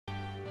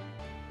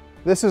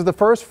This is the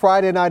first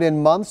Friday night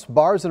in months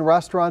bars and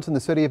restaurants in the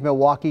city of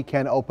Milwaukee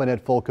can open at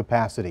full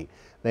capacity.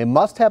 They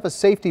must have a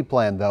safety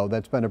plan, though,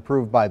 that's been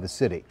approved by the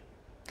city.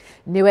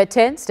 New at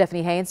 10,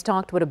 Stephanie Haynes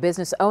talked with a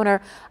business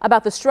owner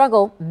about the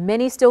struggle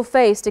many still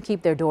face to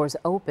keep their doors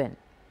open.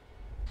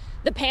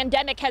 The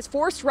pandemic has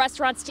forced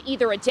restaurants to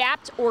either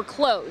adapt or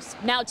close.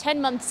 Now 10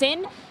 months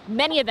in,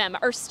 many of them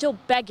are still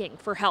begging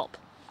for help.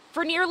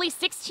 For nearly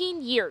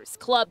 16 years,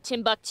 Club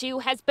Timbuktu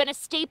has been a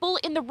staple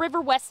in the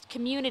River West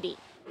community.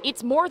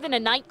 It's more than a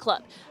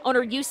nightclub.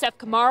 Owner Yusuf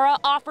Kamara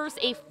offers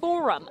a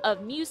forum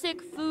of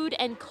music, food,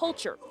 and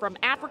culture from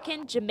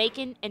African,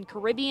 Jamaican, and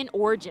Caribbean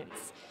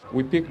origins.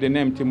 We picked the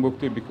name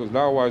Timbuktu because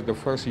that was the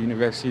first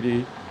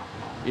university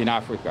in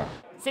Africa.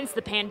 Since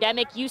the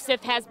pandemic,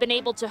 Yusuf has been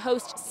able to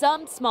host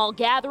some small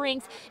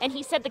gatherings, and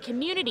he said the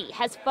community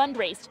has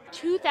fundraised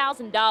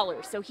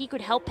 $2,000 so he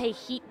could help pay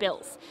heat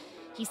bills.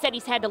 He said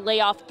he's had to lay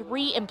off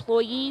 3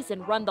 employees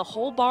and run the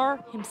whole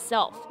bar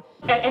himself.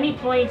 At any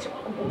point,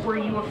 were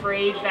you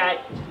afraid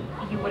that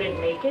you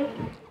wouldn't make it?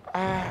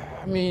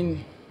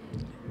 I'm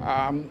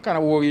kind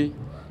of worried.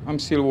 I'm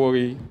still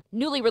worried.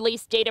 Newly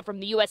released data from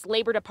the U.S.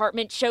 Labor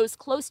Department shows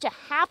close to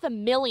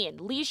 500,000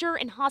 leisure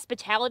and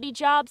hospitality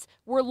jobs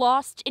were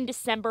lost in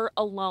December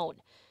alone.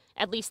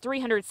 At least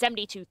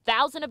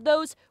 372,000 of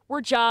those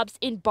were jobs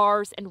in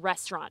bars and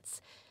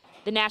restaurants.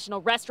 The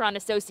National Restaurant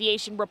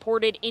Association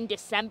reported in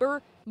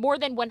December more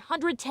than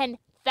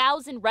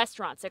 110,000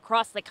 restaurants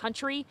across the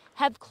country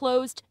have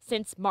closed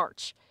since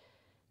March.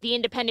 The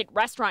Independent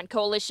Restaurant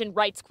Coalition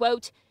writes,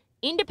 quote,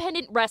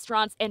 "Independent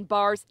restaurants and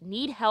bars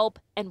need help,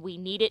 and we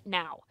need it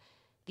now."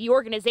 The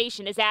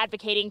organization is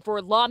advocating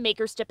for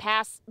lawmakers to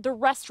pass the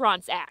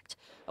Restaurants Act,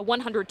 a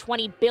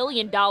 $120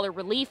 billion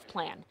relief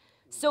plan.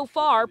 So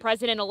far,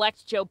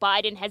 President-elect Joe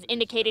Biden has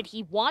indicated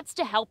he wants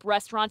to help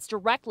restaurants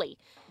directly.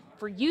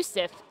 For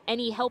Yusuf,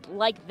 any help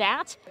like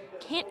that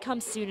can't come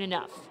soon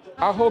enough.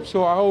 I hope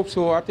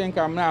so. I think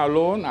I'm not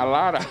alone. A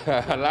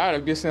lot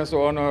of business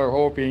owners are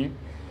hoping.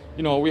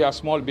 We are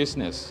small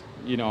business.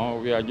 We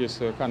are just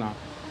kind of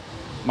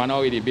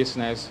minority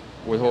business.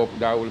 We hope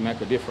that will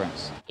make a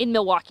difference. In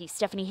Milwaukee,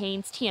 Stephanie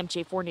Haynes,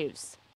 TMJ4 News.